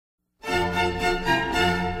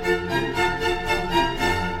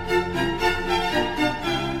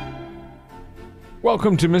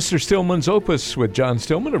Welcome to Mr. Stillman's Opus with John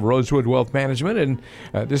Stillman of Rosewood Wealth Management, and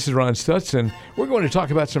this is Ron Stutz, and we're going to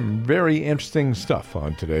talk about some very interesting stuff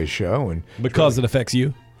on today's show. And because it affects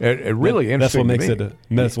you. It really interesting.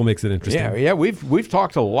 That's what makes it interesting. Yeah. We've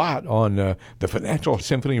talked a lot on the Financial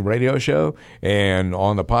Symphony radio show and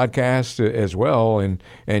on the podcast as well,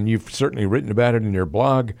 and you've certainly written about it in your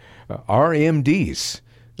blog. RMDs.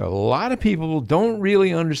 A lot of people don't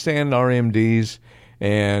really understand RMDs.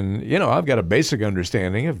 And, I've got a basic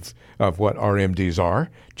understanding of what RMDs are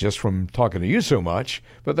just from talking to you so much.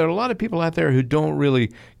 But there are a lot of people out there who don't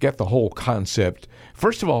really get the whole concept.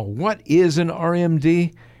 First of all, what is an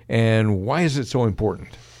RMD and why is it so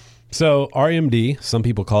important? So RMD, some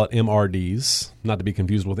people call it MRDs, not to be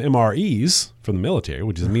confused with MREs from the military,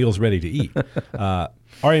 which is meals ready to eat.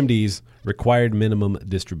 RMDs, required minimum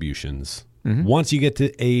distributions. Mm-hmm. Once you get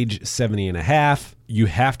to age 70 and a half, you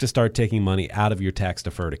have to start taking money out of your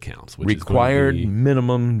tax-deferred accounts. Which required is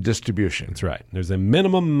minimum distribution. That's right. There's a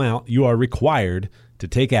minimum amount you are required to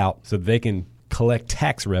take out so they can collect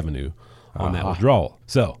tax revenue on that withdrawal.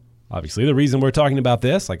 So, obviously, the reason we're talking about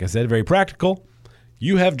this, like I said, very practical.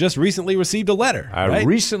 You have just recently received a letter, right? I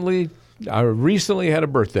recently had a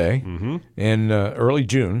birthday in early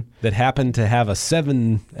June. That happened to have a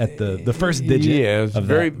 7 at the first digit. Yeah, it's a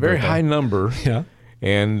very high number. Yeah.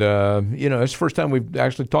 And, it's the first time we've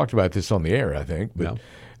actually talked about this on the air, I think. But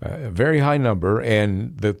a very high number.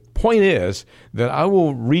 And the point is that I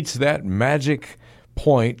will reach that magic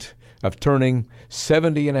point of turning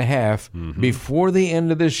 70 and a half before the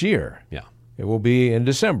end of this year. Yeah. It will be in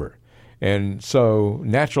December. And so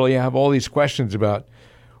naturally I have all these questions about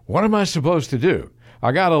what am I supposed to do?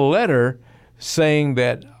 I got a letter saying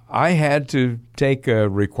that I had to take a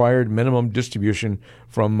required minimum distribution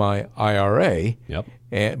from my IRA,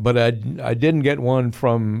 but I didn't get one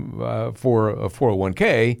for a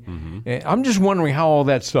 401k. And I'm just wondering how all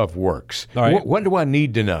that stuff works. All right. What do I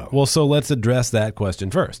need to know? Well, so let's address that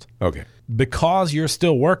question first. Okay. Because you're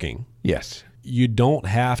still working, yes, you don't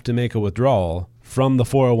have to make a withdrawal from the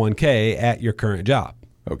 401k at your current job.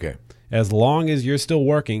 Okay. As long as you're still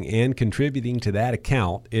working and contributing to that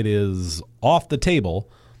account, it is off the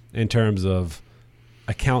table in terms of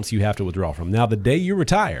accounts you have to withdraw from. Now, the day you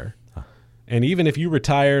retire, and even if you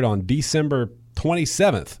retired on December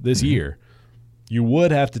 27th this year, you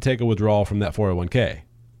would have to take a withdrawal from that 401k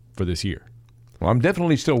for this year. Well, I'm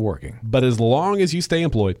definitely still working. But as long as you stay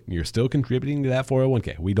employed, you're still contributing to that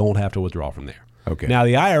 401k. We don't have to withdraw from there. Okay. Now,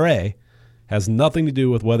 the IRA has nothing to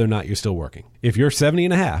do with whether or not you're still working. If you're 70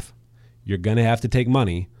 and a half, you're going to have to take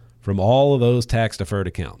money from all of those tax-deferred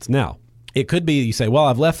accounts. Now, it could be you say, well,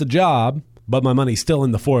 I've left the job, but my money's still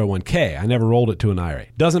in the 401k. I never rolled it to an IRA.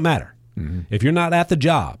 Doesn't matter. If you're not at the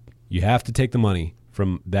job, you have to take the money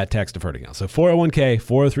from that tax-deferred account. So 401k,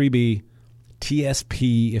 403b,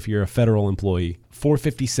 TSP if you're a federal employee,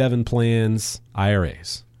 457 plans,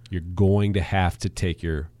 IRAs. You're going to have to take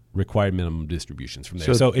your required minimum distributions from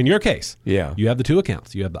there. So in your case, you have the two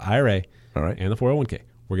accounts. You have the IRA and the 401k.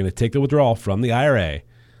 We're going to take the withdrawal from the IRA,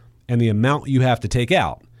 and the amount you have to take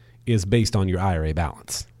out is based on your IRA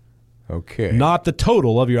balance. Okay. Not the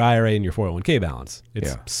total of your IRA and your 401k balance.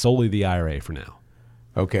 It's solely the IRA for now.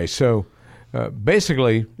 Okay. So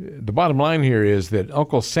basically, the bottom line here is that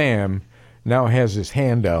Uncle Sam now has his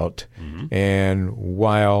hand out, and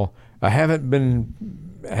while I haven't been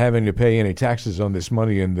having to pay any taxes on this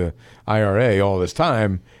money in the IRA all this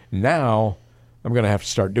time, now I'm going to have to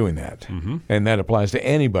start doing that. And that applies to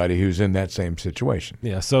anybody who's in that same situation.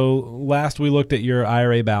 Yeah. So last we looked at your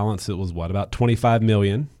IRA balance, it was about $25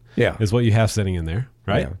 million is what you have sitting in there,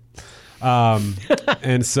 right? Yeah.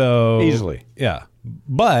 And so easily. Yeah.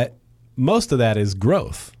 But most of that is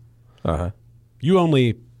growth. You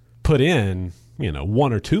only put in,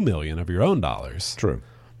 1 or 2 million of your own dollars. True.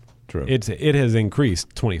 It has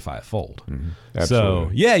increased 25-fold. Absolutely. So,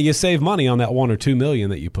 you save money on that 1 or 2 million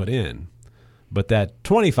that you put in. But that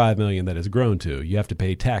 25 million that has grown to, you have to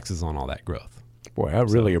pay taxes on all that growth. Boy, I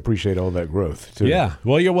really appreciate all that growth, too. Yeah.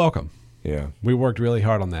 Well, you're welcome. Yeah. We worked really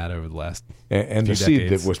hard on that over the last and few the seed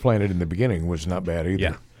decades. that was planted in the beginning was not bad either.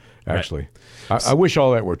 Yeah. Actually. Right. I wish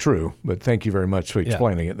all that were true, but thank you very much for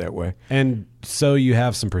explaining it that way. And so you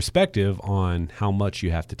have some perspective on how much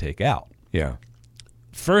you have to take out. Yeah.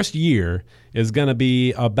 First year is going to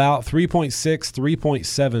be about 3.6,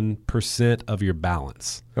 3.7% of your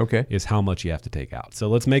balance. Okay. Is how much you have to take out. So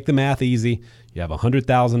let's make the math easy. You have a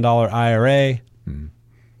 $100,000 IRA,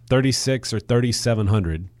 36 or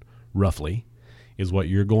 3,700 roughly is what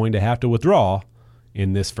you're going to have to withdraw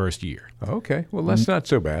in this first year. Okay. Well, that's not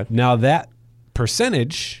so bad. Now that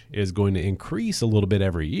percentage is going to increase a little bit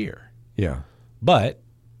every year. Yeah. But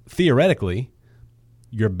theoretically,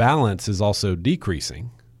 your balance is also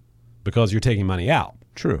decreasing because you're taking money out.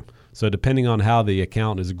 True. So depending on how the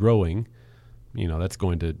account is growing, that's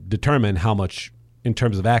going to determine how much in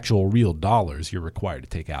terms of actual real dollars you're required to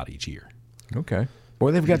take out each year. Okay.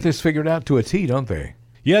 Boy, they've got this figured out to a T, don't they?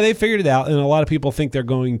 Yeah, they figured it out, and a lot of people think they're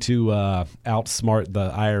going to outsmart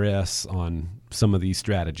the IRS on some of these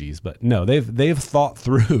strategies, but no, they've thought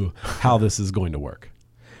through how this is going to work.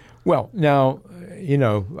 Well, now,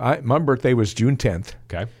 my birthday was June 10th.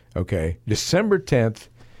 Okay. Okay. December 10th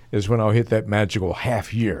is when I'll hit that magical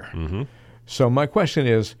half year. Mm-hmm. So my question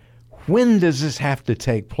is, when does this have to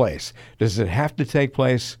take place? Does it have to take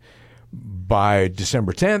place by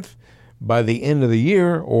December 10th, by the end of the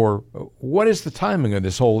year, or what is the timing of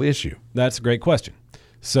this whole issue? That's a great question.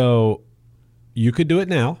 So you could do it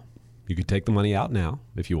now. You could take the money out now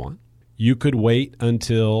if you want. You could wait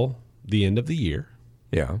until the end of the year.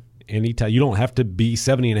 Yeah. Anytime. You don't have to be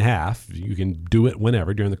 70 and a half. You can do it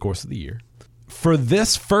whenever during the course of the year. For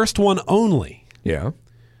this first one only, Yeah.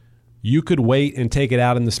 you could wait and take it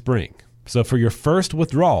out in the spring. So for your first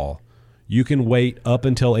withdrawal, you can wait up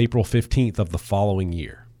until April 15th of the following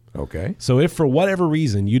year. Okay. So if for whatever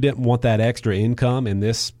reason you didn't want that extra income in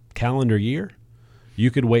this calendar year,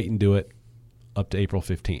 you could wait and do it up to April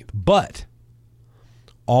 15th. But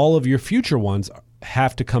all of your future ones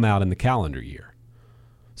have to come out in the calendar year.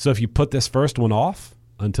 So if you put this first one off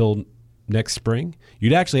until next spring,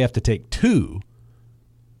 you'd actually have to take two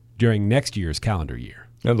during next year's calendar year.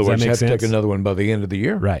 In other words, you have to take another one by the end of the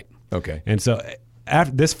year? Right. Okay. And so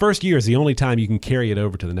after this first year is the only time you can carry it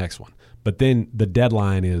over to the next one. But then the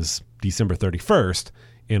deadline is December 31st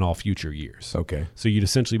in all future years. Okay. So you'd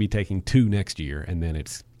essentially be taking two next year, and then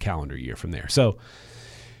it's calendar year from there. So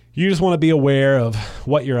you just want to be aware of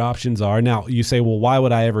what your options are. Now, you say, well, why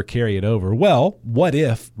would I ever carry it over? Well, what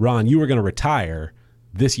if, Ron, you were going to retire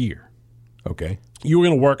this year? Okay. You were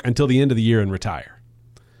going to work until the end of the year and retire.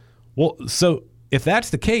 Well, so if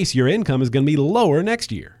that's the case, your income is going to be lower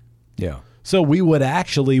next year. Yeah. So we would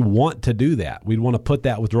actually want to do that. We'd want to put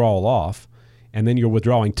that withdrawal off, and then you're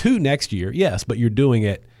withdrawing two next year, yes, but you're doing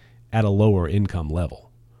it at a lower income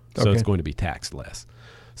level. So Okay. it's going to be taxed less.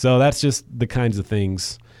 So that's just the kinds of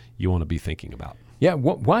things you want to be thinking about. Yeah.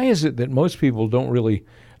 Why is it that most people don't really,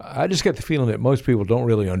 I just get the feeling that most people don't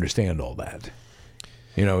really understand all that.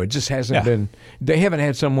 It just hasn't been, they haven't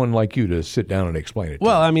had someone like you to sit down and explain it to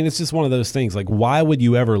Well, them. I mean, it's just one of those things. Like, why would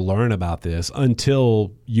you ever learn about this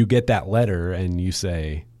until you get that letter and you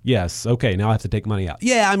say, yes, okay, now I have to take money out?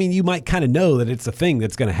 Yeah, I mean, you might kind of know that it's a thing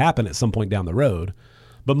that's going to happen at some point down the road,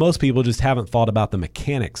 but most people just haven't thought about the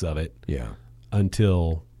mechanics of it Yeah.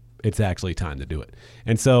 until it's actually time to do it.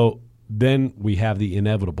 And so then we have the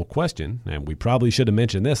inevitable question, and we probably should have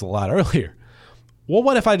mentioned this a lot earlier. Well,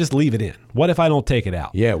 what if I just leave it in? What if I don't take it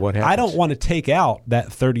out? Yeah, what happens? I don't want to take out that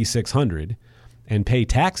 $3,600 and pay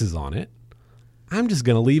taxes on it. I'm just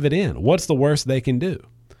going to leave it in. What's the worst they can do?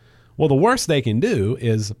 Well, the worst they can do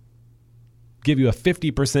is give you a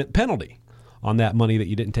 50% penalty on that money that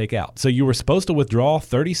you didn't take out. So you were supposed to withdraw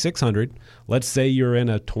 $3,600. Let's say you're in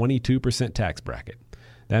a 22% tax bracket.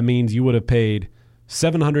 That means you would have paid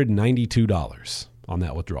 $792 on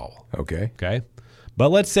that withdrawal. Okay. Okay. But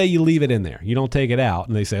let's say you leave it in there. You don't take it out,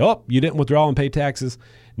 and they say, oh, you didn't withdraw and pay taxes.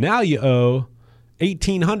 Now you owe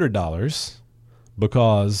 $1,800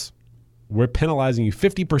 because we're penalizing you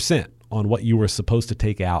 50% on what you were supposed to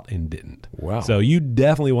take out and didn't. Wow. So you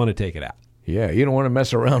definitely want to take it out. Yeah, you don't want to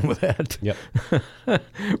mess around with that. Yep.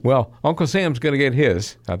 Well, Uncle Sam's going to get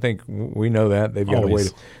his. I think we know that. They've got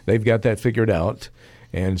Always. they've got that figured out.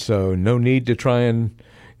 And so no need to try and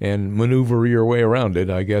maneuver your way around it.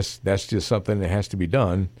 I guess that's just something that has to be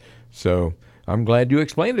done. So I'm glad you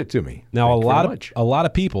explained it to me. Now, Thank you very much. a lot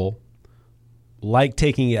of people like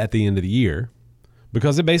taking it at the end of the year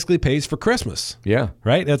because it basically pays for Christmas. Yeah.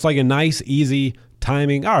 Right? That's like a nice, easy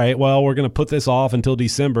timing. All right, well, we're going to put this off until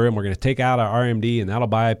December, and we're going to take out our RMD, and that'll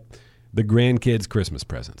buy the grandkids Christmas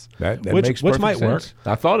presents. That which makes perfect might work. sense.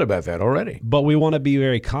 I thought about that already. But we want to be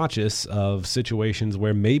very conscious of situations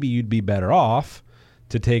where maybe you'd be better off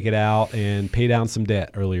to take it out and pay down some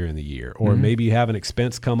debt earlier in the year. Or maybe you have an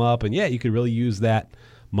expense come up, and you could really use that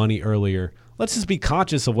money earlier. Let's just be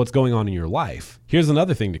conscious of what's going on in your life. Here's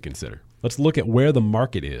another thing to consider. Let's look at where the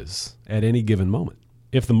market is at any given moment.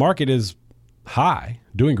 If the market is high,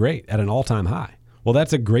 doing great, at an all-time high, well,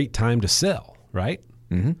 that's a great time to sell, right?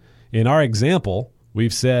 Mm-hmm. In our example,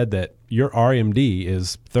 we've said that your RMD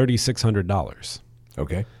is $3,600.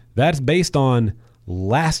 Okay. That's based on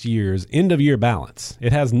last year's end-of-year balance.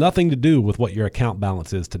 It has nothing to do with what your account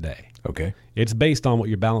balance is today. Okay. It's based on what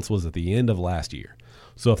your balance was at the end of last year.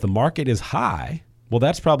 So if the market is high, Well,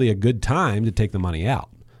 that's probably a good time to take the money out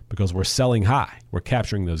because we're selling high. We're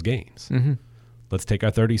capturing those gains. Mm-hmm. Let's take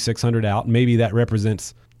our 3,600 out. Maybe that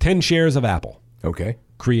represents 10 shares of Apple. Okay.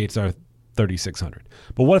 Creates our 3,600.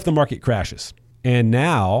 But what if the market crashes? And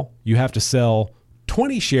now you have to sell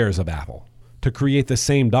 20 shares of Apple to create the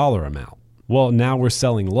same dollar amount. Well, now we're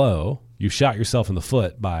selling low. You've shot yourself in the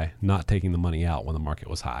foot by not taking the money out when the market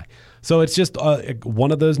was high. So it's just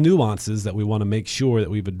one of those nuances that we want to make sure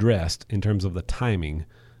that we've addressed in terms of the timing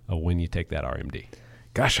of when you take that RMD.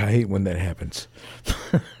 Gosh, I hate when that happens.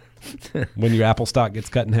 When your Apple stock gets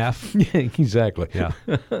cut in half? Yeah, exactly. Yeah.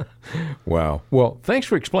 Wow. Well, thanks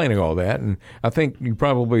for explaining all that. And I think you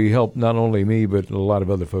probably helped not only me, but a lot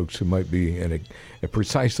of other folks who might be in a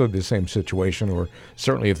precisely the same situation, or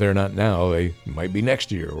certainly if they're not now, they might be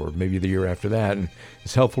next year or maybe the year after that. And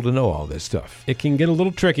it's helpful to know all this stuff. It can get a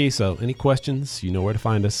little tricky, so any questions, you know where to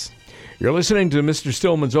find us. You're listening to Mr.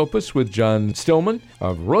 Stillman's Opus with John Stillman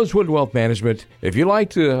of Rosewood Wealth Management. If you'd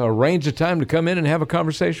like to arrange a time to come in and have a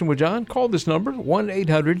conversation with John, call this number,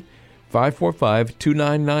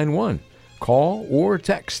 1-800-545-2991. Call or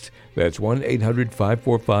text. That's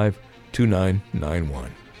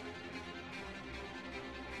 1-800-545-2991.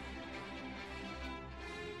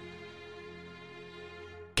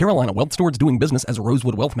 Carolina Wealth Stewards doing business as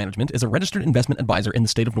Rosewood Wealth Management is a registered investment advisor in the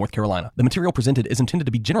state of North Carolina. The material presented is intended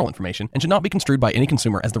to be general information and should not be construed by any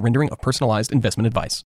consumer as the rendering of personalized investment advice.